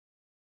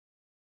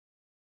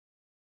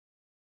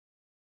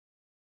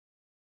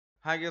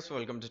Hi guys,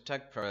 welcome to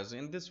Tech Press.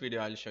 In this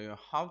video, I'll show you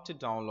how to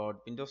download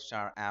Windows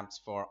Star apps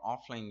for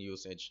offline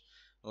usage,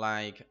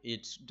 like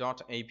its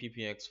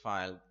 .appx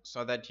file,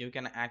 so that you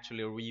can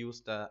actually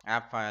reuse the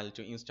app file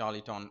to install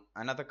it on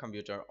another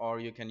computer,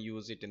 or you can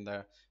use it in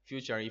the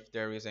future if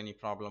there is any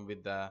problem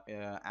with the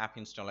app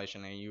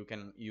installation, and you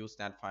can use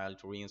that file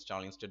to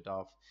reinstall instead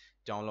of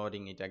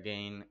downloading it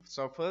again.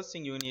 So first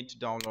thing, you need to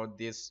download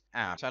this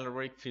app,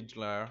 Telerik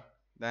Fiddler.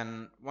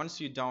 Then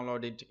once you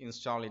download it,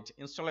 install it.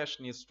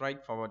 Installation is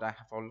straightforward. I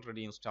have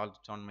already installed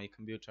it on my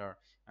computer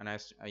and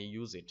I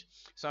use it.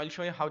 So I'll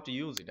show you how to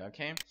use it.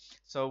 Okay,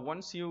 so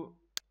once you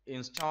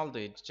installed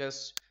it,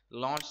 just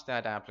launch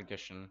that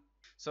application.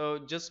 So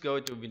just go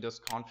to Windows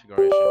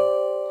configuration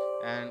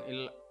and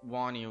it'll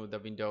warn you the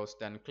Windows.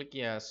 Then click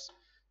yes.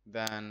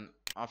 Then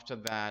after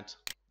that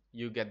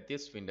you get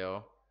this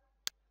window.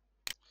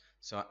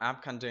 So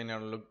app container,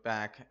 look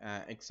back,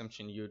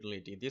 exemption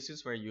utility. This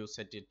is where you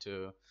set it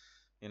to,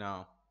 you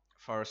know,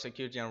 for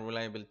security and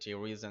reliability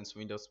reasons.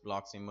 Windows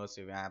blocks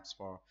immersive apps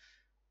for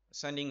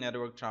sending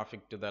network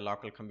traffic to the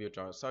local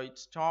computer. So it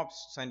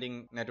stops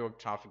sending network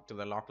traffic to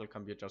the local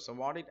computer. So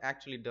what it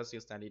actually does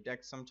is that it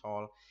exempts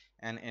all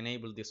and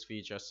enable this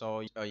feature.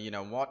 So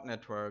what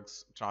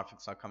networks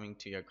traffics are coming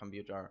to your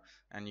computer,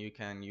 and you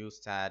can use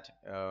that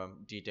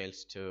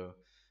details to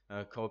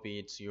copy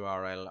its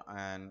URL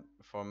and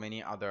for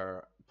many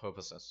other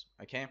purposes.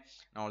 Okay, and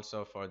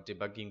also for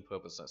debugging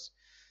purposes.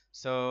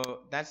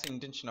 So that's the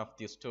intention of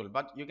this tool,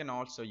 but you can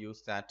also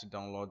use that to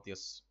download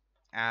these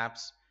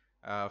apps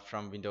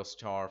from Windows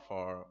Store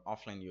for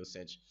offline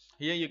usage.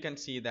 Here you can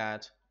see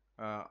that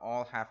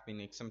all have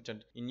been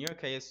exempted. In your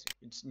case,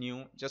 it's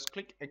new. Just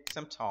click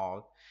exempt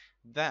all,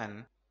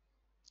 then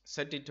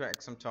set it to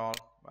exempt all,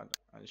 but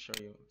I'll show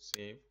you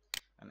save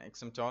and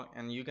exempt all,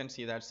 and you can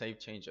see that save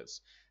changes.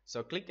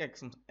 So click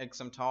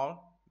exempt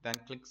all, then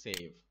click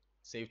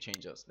save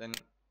changes, then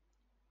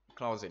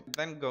close it.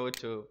 Then go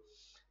to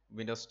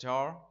Windows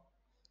Store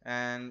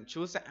and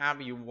choose the app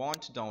you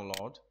want to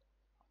download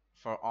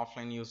for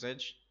offline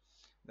usage.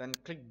 Then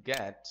click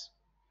get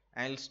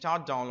and it'll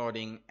start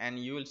downloading, and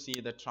you will see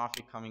the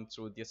traffic coming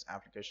through this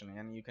application,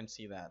 and you can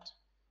see that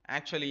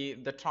actually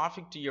the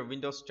traffic to your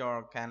Windows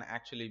Store can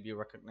actually be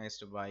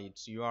recognized by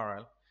its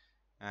URL.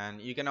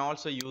 And you can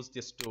also use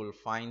this tool,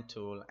 find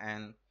tool,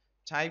 and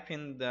type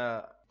in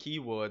the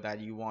keyword that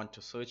you want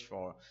to search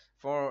for.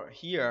 For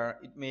here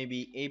it may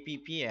be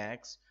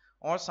APPX,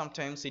 or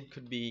sometimes it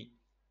could be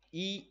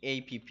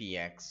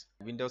EAPPX.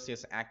 Windows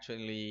is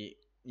actually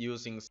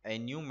using a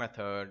new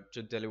method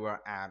to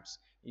deliver apps.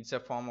 It's a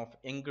form of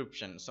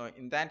encryption. So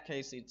in that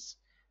case, its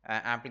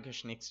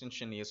application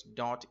extension is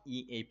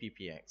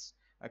 .EAPPX.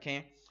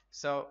 Okay,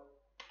 so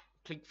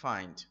click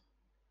find.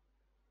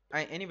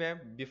 Anyway,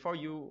 before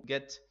you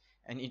get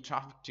any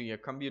traffic to your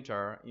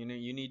computer, you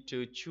need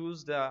to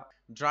choose the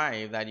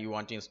drive that you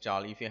want to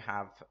install. If you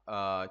have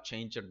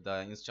changed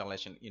the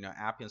installation,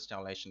 app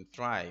installation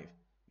drive,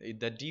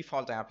 the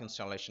default app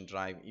installation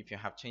drive, if you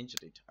have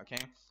changed it, okay,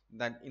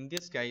 then in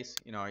this case,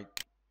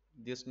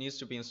 this needs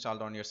to be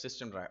installed on your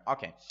system drive.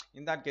 Okay,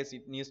 in that case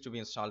it needs to be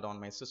installed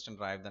on my system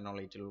drive, then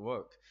only it will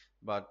work.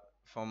 But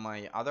for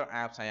my other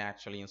apps, I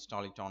actually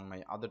install it on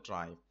my other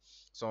drive.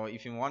 So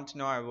if you want to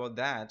know about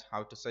that,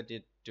 how to set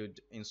it to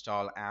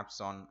install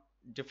apps on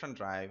different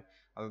drive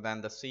other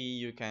than the C,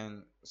 you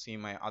can see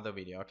my other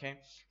video. Okay,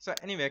 so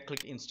anyway,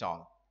 click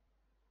install,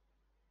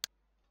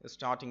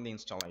 starting the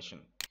installation.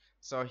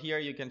 So here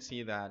you can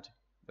see that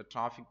the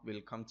traffic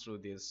will come through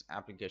this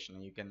application,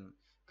 and you can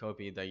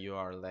copy the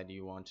URL that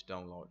you want to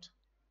download.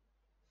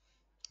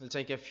 It'll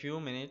take a few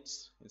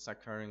minutes. It's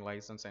acquiring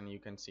license, and you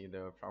can see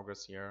the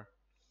progress here.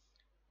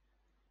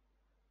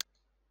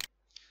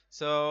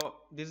 So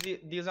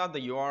these are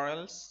the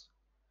URLs.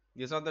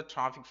 These are the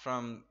traffic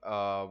from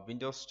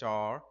Windows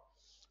Store.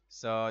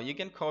 So you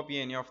can copy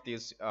any of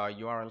these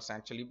URLs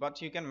actually, but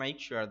you can make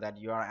sure that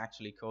you are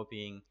actually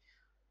copying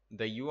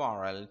the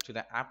URL to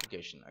the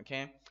application.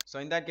 Okay, so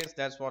in that case,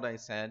 that's what I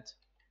said,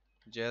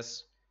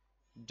 just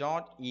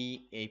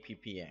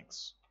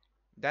 .EAPPX.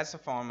 That's a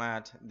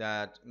format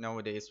that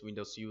nowadays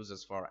Windows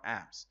uses for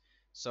apps.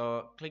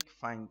 So click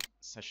find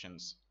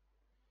sessions.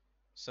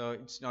 So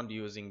it's not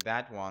using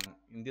that one.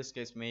 In this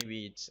case,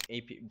 maybe it's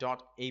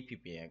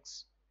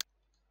 .appx.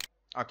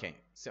 Okay,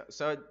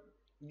 so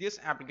this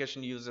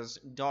application uses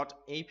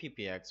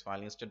 .appx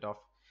file instead of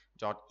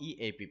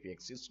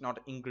 .eappx. It's not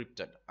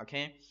encrypted.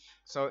 Okay,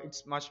 so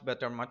it's much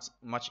better,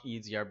 much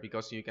easier,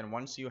 because you can,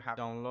 once you have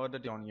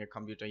downloaded it on your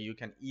computer, you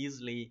can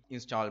easily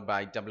install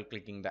by double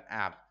clicking the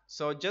app.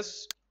 So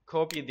just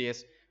copy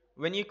this.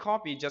 When you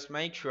copy, just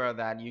make sure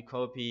that you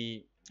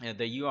copy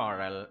the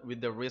URL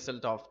with the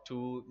result of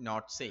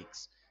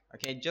 206.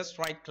 Okay, just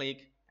right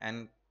click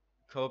and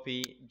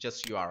copy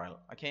just URL.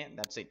 Okay,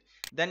 that's it.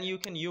 Then you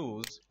can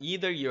use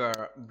either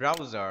your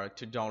browser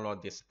to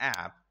download this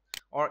app,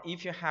 or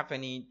if you have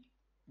any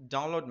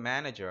download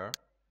manager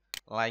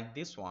like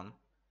this one.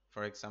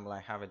 For example,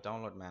 I have a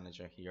download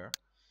manager here,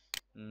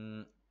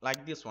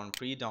 like this one,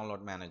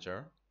 pre-download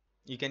manager.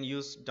 You can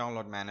use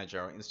download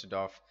manager instead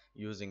of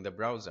using the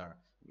browser.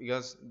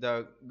 because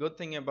the good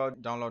thing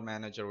about download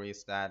manager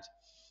is that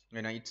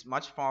it's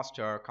much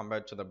faster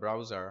compared to the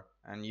browser,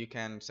 and you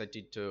can set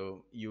it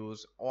to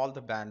use all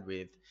the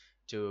bandwidth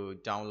to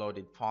download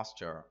it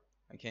faster.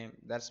 Okay,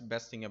 that's the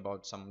best thing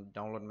about some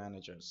download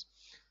managers.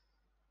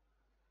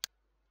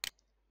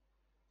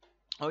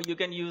 Or you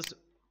can use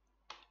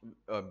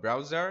a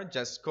browser,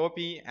 just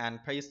copy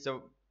and paste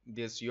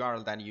this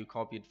URL that you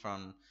copied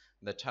from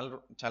the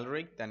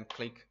Telerik, then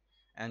click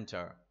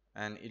enter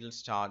and it'll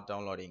start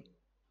downloading.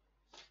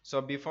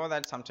 So before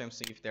that, sometimes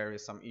if there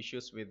is some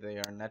issues with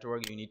your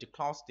network, you need to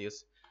close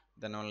this,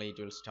 then only it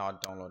will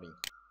start downloading.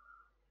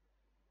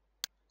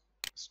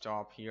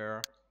 Stop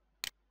here.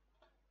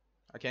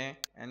 Okay,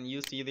 and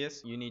you see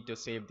this, you need to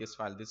save this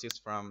file. This is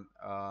from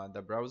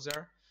the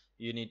browser.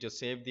 You need to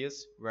save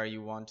this where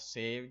you want to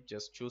save.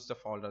 Just choose the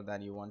folder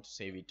that you want to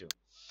save it to,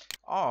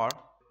 or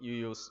you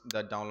use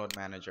the download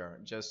manager.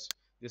 Just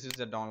this is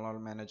the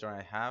download manager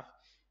I have,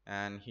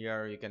 and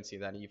here you can see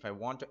that if I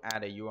want to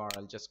add a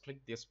URL, just click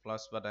this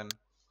plus button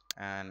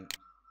and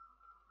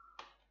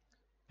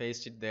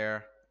paste it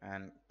there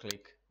and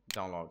click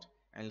download,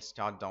 and it'll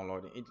start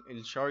downloading.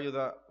 It'll show you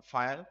the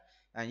file,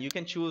 and you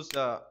can choose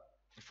the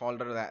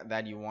folder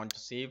that you want to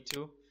save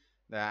to.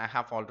 I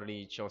have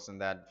already chosen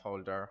that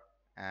folder,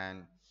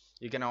 and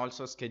you can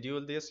also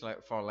schedule this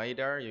like for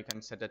later. You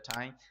can set a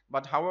time,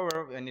 but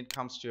however, when it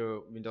comes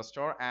to Windows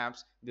Store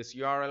apps, this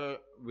URL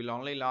will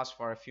only last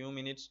for a few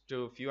minutes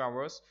to a few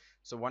hours.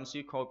 So once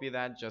you copy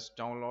that, just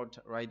download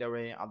right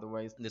away,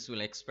 otherwise this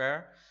will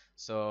expire.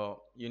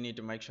 So you need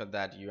to make sure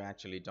that you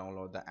actually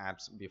download the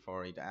apps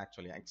before it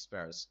actually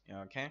expires.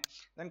 Okay,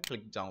 then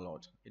click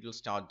download. It will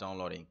start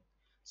downloading.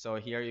 So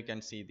here you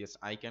can see this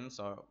icon,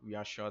 so we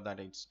are sure that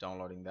it's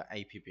downloading the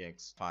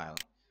APPX file.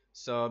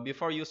 So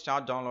before you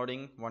start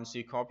downloading, once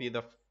you copy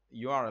the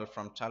URL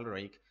from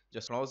Telerik,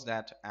 just close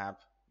that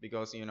app,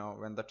 because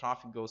when the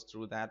traffic goes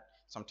through that,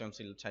 sometimes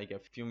it'll take a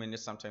few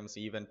minutes, sometimes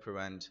even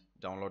prevent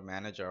download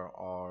manager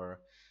or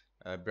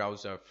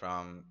browser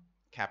from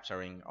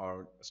capturing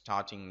or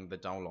starting the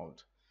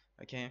download.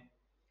 Okay,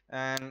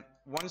 and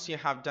once you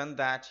have done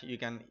that, you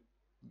can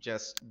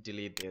just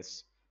delete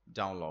this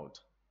download.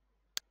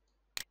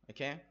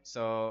 Okay,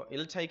 so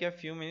it'll take a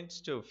few minutes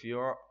to a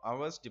few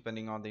hours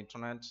depending on the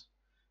internet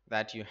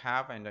that you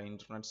have and the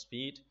internet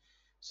speed.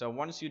 So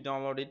once you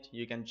download it,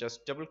 you can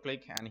just double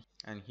click,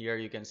 and here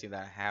you can see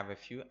that I have a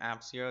few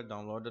apps here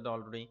downloaded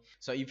already.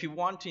 So if you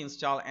want to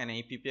install an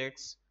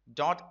APPX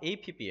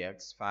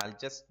file,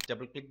 just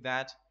double click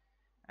that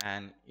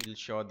and it'll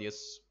show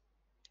this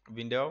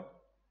window.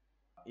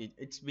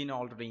 It's been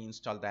already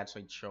installed, that so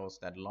it shows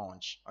that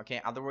launch.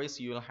 Okay, otherwise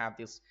you will have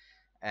this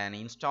an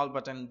install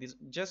button. This,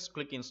 just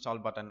click install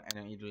button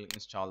and it will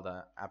install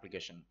the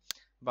application.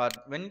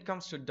 But when it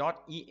comes to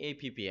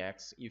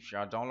 .EAPPX, if you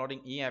are downloading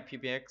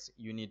EAPPX,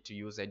 you need to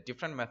use a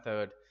different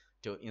method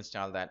to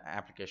install that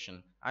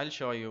application. I'll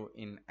show you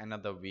in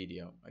another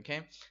video.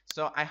 Okay,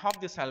 so I hope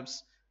this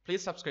helps.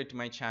 Please subscribe to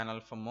my channel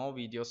for more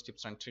videos,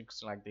 tips and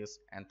tricks like this,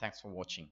 and thanks for watching.